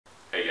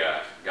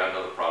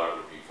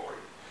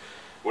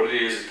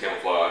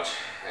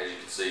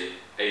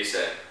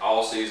ASAT,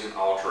 all season,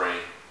 all terrain.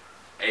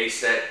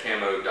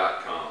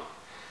 ASATCamo.com.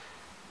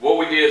 What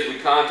we did is we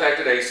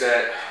contacted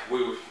ASAT.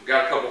 We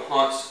got a couple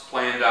hunts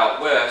planned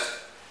out west.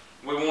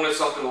 We wanted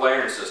something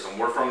layering system.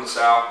 We're from the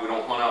south. We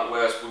don't hunt out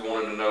west. We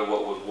wanted to know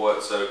what was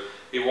what. So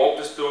he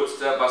walked us through it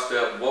step by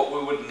step, what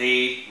we would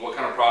need, what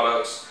kind of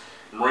products.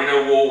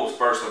 Merino wool was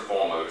first and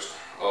foremost.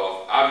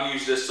 I've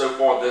used this so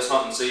far this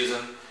hunting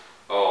season.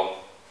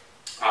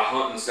 I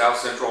hunt in south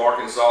central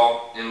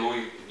Arkansas,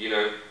 in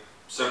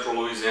central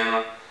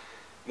Louisiana.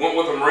 Went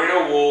with a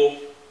merino wool,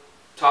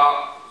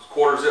 top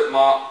quarter zip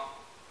mop,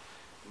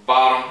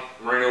 bottom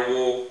merino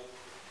wool,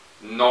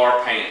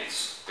 NAR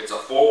pants. It's a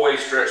 4-way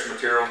stretch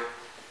material.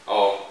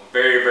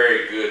 Very,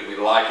 very good. We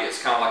like it.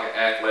 It's kind of like an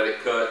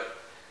athletic cut.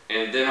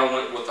 And then I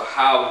went with the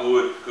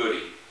Highwood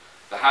Hoody.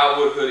 The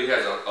Highwood Hoody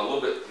has a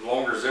little bit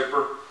longer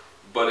zipper,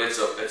 but it's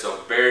a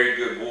very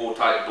good wool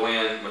type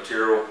blend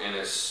material, and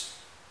it's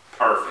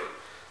perfect.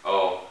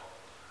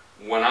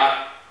 When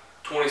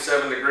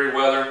 27-degree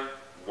weather,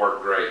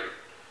 worked great.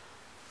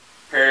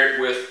 Pair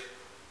it with,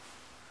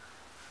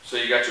 so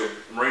you got your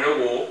merino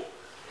wool,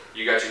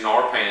 you got your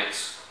NAR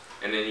pants,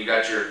 and then you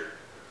got your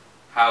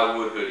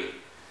Highwood Hoody.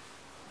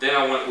 Then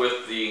I went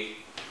with the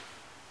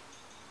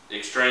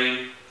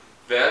extreme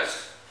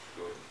vest.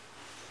 Go ahead.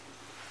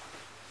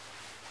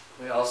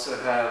 We also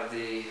have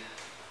the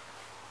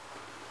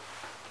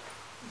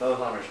bow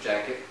hunter's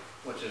jacket,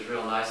 which is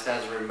real nice. It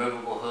has a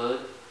removable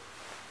hood.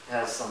 It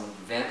has some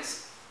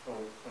vents.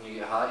 When you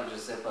get hot, you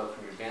just zip up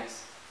from your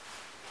vents.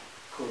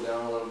 Cool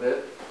down a little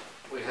bit.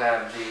 We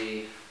have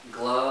the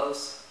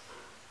gloves,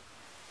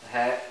 the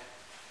hat.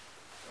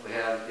 We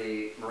have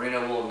the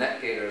merino wool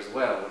neck gaiter as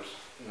well, which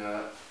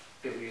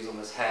people use them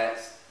as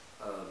hats,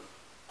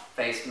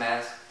 face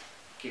mask,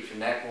 keeps your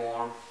neck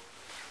warm,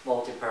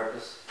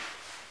 multi-purpose.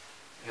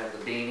 We have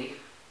the beanie,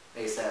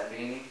 ASAT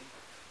beanie,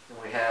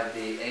 and we have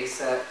the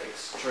ASAT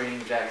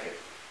Extreme jacket.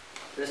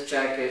 This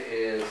jacket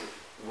is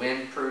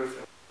windproof.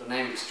 The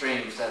name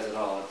Extreme says it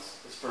all.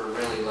 It's for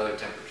really low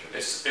temperature.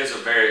 It's a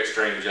very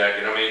extreme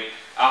jacket. I mean,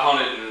 I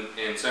hunted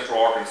in central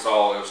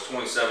Arkansas. It was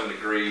 27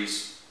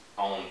 degrees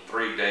on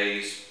 3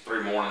 days,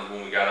 3 mornings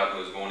when we got up and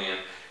was going in.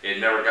 It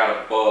never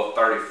got above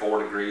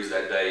 34 degrees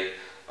that day.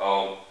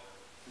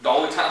 The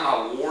only time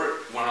I wore it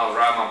when I was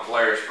riding my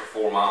Polaris for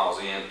 4 miles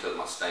into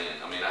my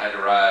stand. I mean, I had to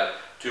ride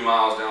 2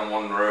 miles down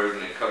one road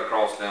and then cut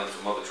across down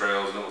some other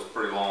trails, and it was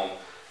pretty long.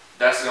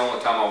 That's the only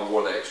time I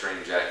wore that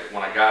extreme jacket.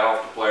 When I got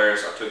off the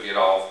Polaris, I took it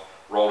off,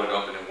 rolled it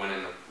up, and it went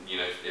in the,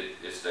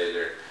 it stayed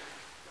there.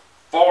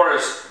 Far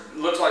as,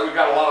 looks like we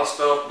got a lot of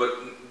stuff, but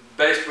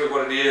basically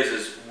what it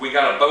is we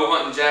got a bow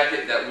hunting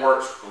jacket that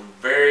works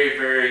very,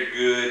 very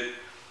good.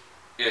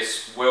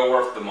 It's well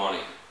worth the money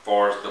as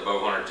far as the bow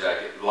hunter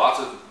jacket. Lots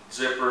of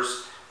zippers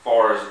as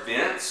far as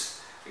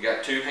vents. You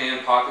got 2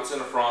 hand pockets in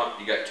the front.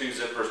 You got 2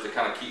 zippers to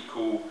kind of keep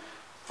cool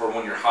for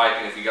when you're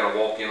hiking if you got to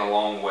walk in a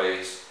long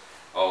ways.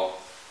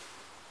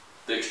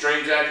 The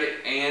extreme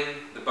jacket and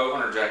the bow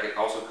hunter jacket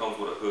also comes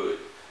with a hood.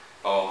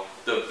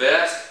 The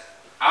vest,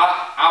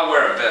 I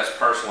wear a vest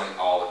personally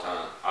all the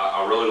time.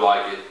 I really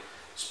like it,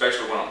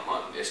 especially when I'm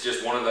hunting. It's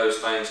just one of those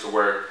things to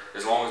where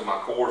as long as my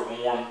core's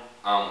warm,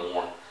 I'm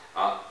warm.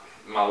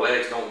 My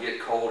legs don't get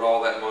cold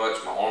all that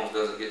much. My arms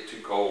doesn't get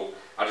too cold.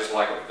 I just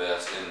like a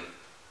vest, and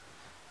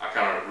I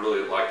kind of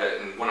really like that.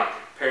 And when I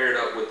pair it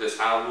up with this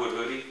Highwood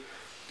hoodie,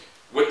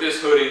 with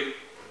this hoodie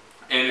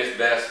and this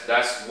vest,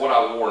 that's what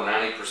I wore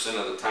 90%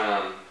 of the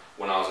time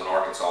when I was in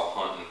Arkansas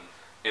hunting.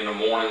 In the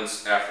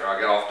mornings after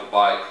I got off the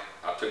bike,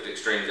 I took the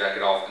extreme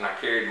jacket off and I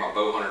carried my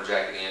bow hunter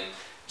jacket in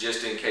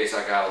just in case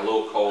I got a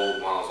little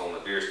cold while I was on the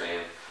deer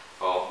stand.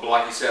 But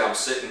like you said, I'm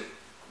sitting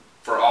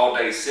for all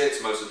day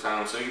sits most of the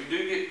time, so you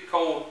do get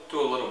cold to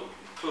a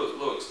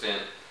little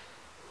extent.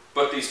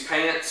 But these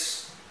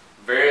pants,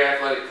 very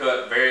athletic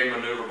cut, very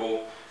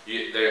maneuverable.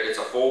 It's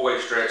a 4-way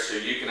stretch, so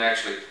you can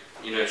actually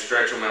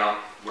stretch them out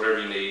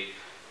whatever you need,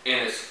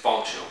 and it's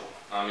functional.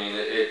 I mean,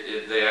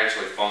 they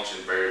actually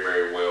function very,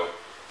 very well.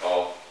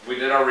 We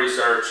did our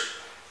research.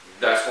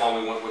 That's why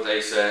we went with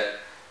ASAT.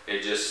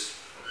 The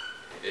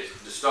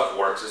stuff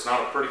works. It's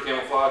not a pretty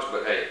camouflage,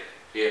 but hey,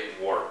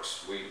 it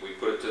works. We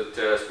put it to the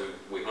test.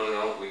 We hunted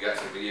on it. We got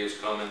some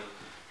videos coming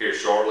here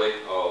shortly.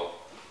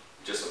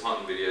 Just some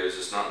hunting videos.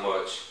 It's not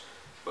much,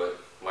 but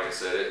like I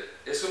said,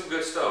 it's some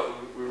good stuff.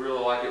 We really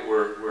like it.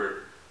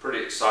 We're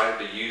pretty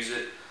excited to use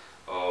it.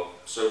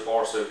 So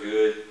far, so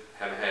good.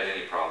 Haven't had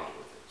any problems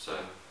with it. So,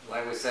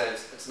 like we said,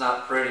 it's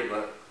not pretty,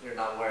 but you're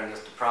not wearing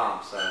this to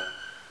prom, so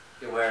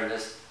you're wearing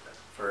this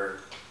for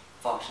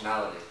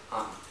functionality,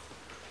 hunting.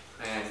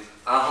 And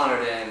I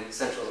hunted in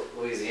central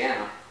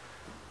Louisiana,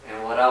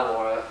 and what I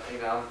wore,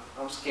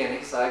 I'm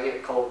skinny, so I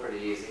get cold pretty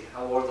easy.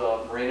 I wore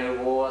the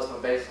merino wool as my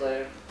base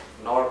layer,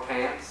 NAR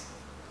pants,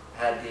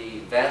 had the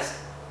vest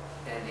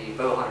and the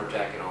bow hunter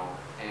jacket on,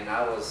 and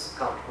I was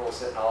comfortable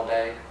sitting all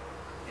day,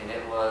 and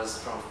it was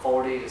from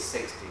 40 to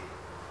 60.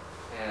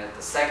 And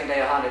the second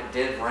day I hunted, it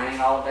did rain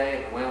all day,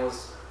 and the wind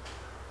was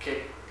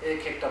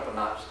kicked up a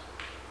notch.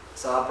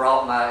 So I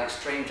brought my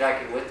extreme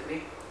jacket with me,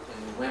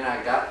 and when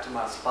I got to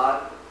my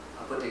spot,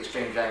 I put the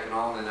extreme jacket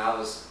on and I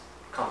was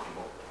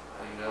comfortable.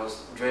 You know, it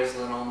was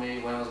drizzling on me,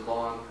 wind was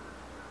blowing.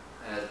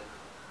 And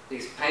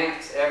these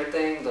pants,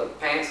 everything, the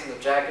pants and the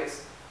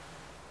jackets,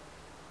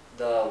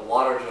 the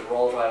water just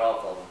rolls right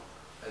off of them.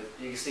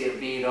 You can see it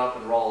bead up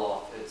and roll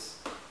off. It's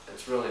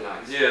really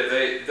nice. Yeah,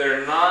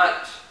 they're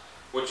not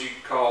what you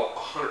call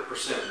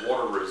 100%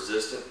 water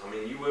resistant. I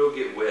mean, you will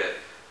get wet,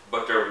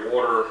 but they're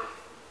water.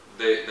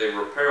 They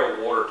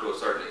repel water to a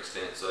certain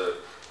extent. So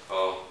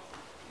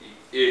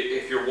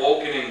if you're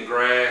walking in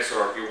grass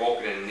or if you're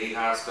walking in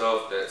knee-high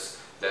stuff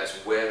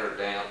that's wet or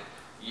damp,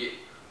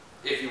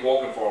 if you're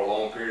walking for a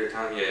long period of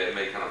time, yeah, it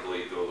may kind of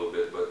bleed through a little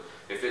bit. But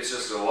if it's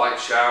just a light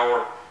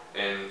shower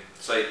and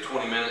say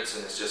 20 minutes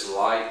and it's just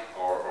light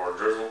or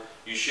drizzle,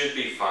 you should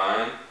be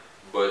fine.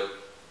 But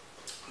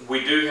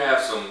we do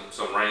have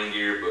some rain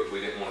gear, but we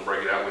didn't want to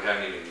break it out. We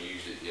haven't even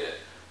used it yet.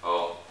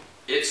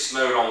 It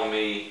snowed on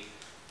me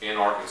in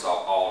Arkansas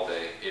all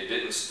day. It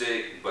didn't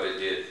stick, but it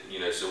did, you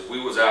know, so we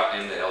was out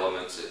in the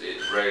elements.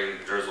 It rained,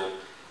 drizzled,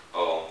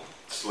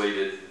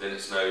 sleeted, then it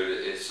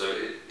snowed. So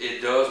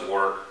it does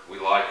work. We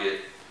like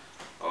it.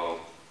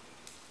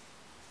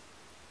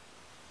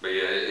 But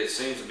yeah, it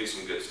seems to be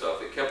some good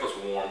stuff. It kept us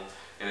warm,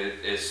 and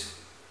it's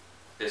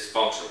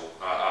functional.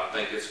 I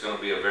think it's going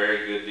to be a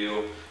very good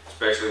deal,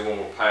 especially when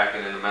we're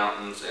packing in the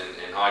mountains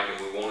and hiking.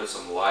 We wanted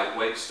some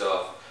lightweight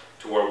stuff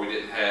to where we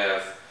didn't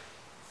have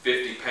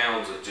 50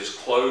 pounds of just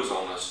clothes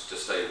on us to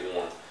stay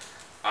warm.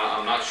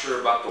 I'm not sure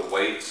about the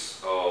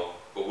weights,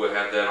 but we'll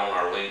have that on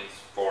our link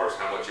as far as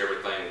how much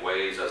everything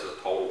weighs as a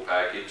total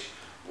package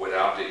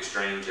without the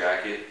extreme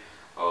jacket,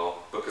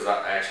 because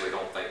I actually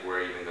don't think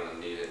we're even going to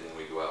need it when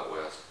we go out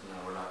west. No,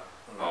 we're not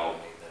going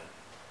to need that.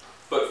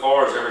 But as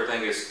far as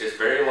everything, it's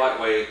very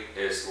lightweight,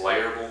 it's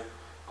layerable,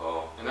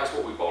 and that's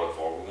what we bought it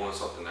for. We wanted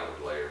something that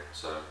would layer.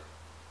 So,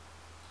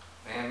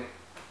 and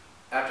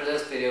after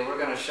this video, we're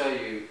going to show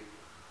you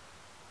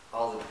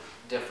all the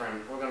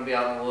different, we're going to be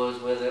out in the woods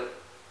with it.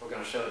 We're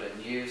going to show it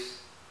in use.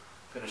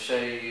 We're going to show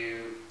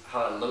you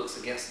how it looks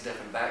against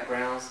different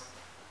backgrounds.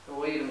 And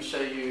we'll even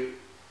show you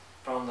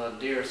from the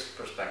deer's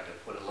perspective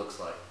what it looks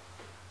like.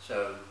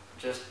 So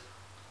just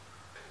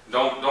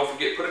don't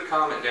forget, put a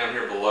comment down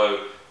here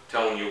below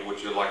telling you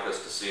what you'd like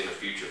us to see in the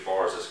future as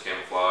far as this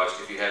camouflage.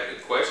 If you have any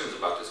questions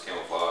about this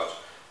camouflage,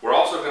 we're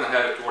also going to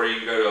have it to where you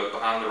can go to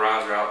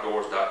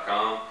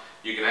BehindTheRiserOutdoors.com.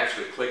 You can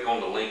actually click on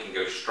the link and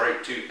go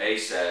straight to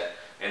ASAT,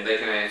 and they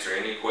can answer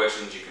any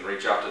questions. You can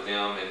reach out to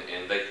them,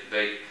 and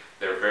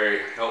they're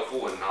very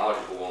helpful and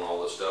knowledgeable on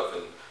all this stuff.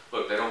 And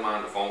look, they don't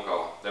mind a phone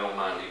call. They don't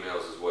mind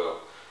emails as well.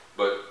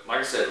 But like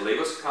I said, leave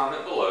us a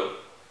comment below.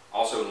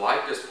 Also,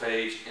 like this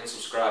page and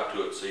subscribe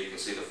to it so you can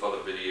see the further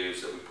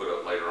videos that we put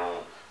up later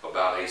on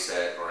about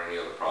ASAT or any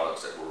other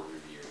products that we're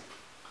reviewing.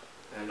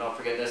 And don't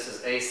forget, this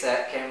is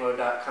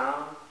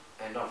ASATCamo.com,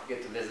 and don't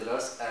forget to visit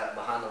us at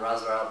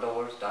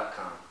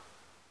BehindTheRiserOutdoors.com.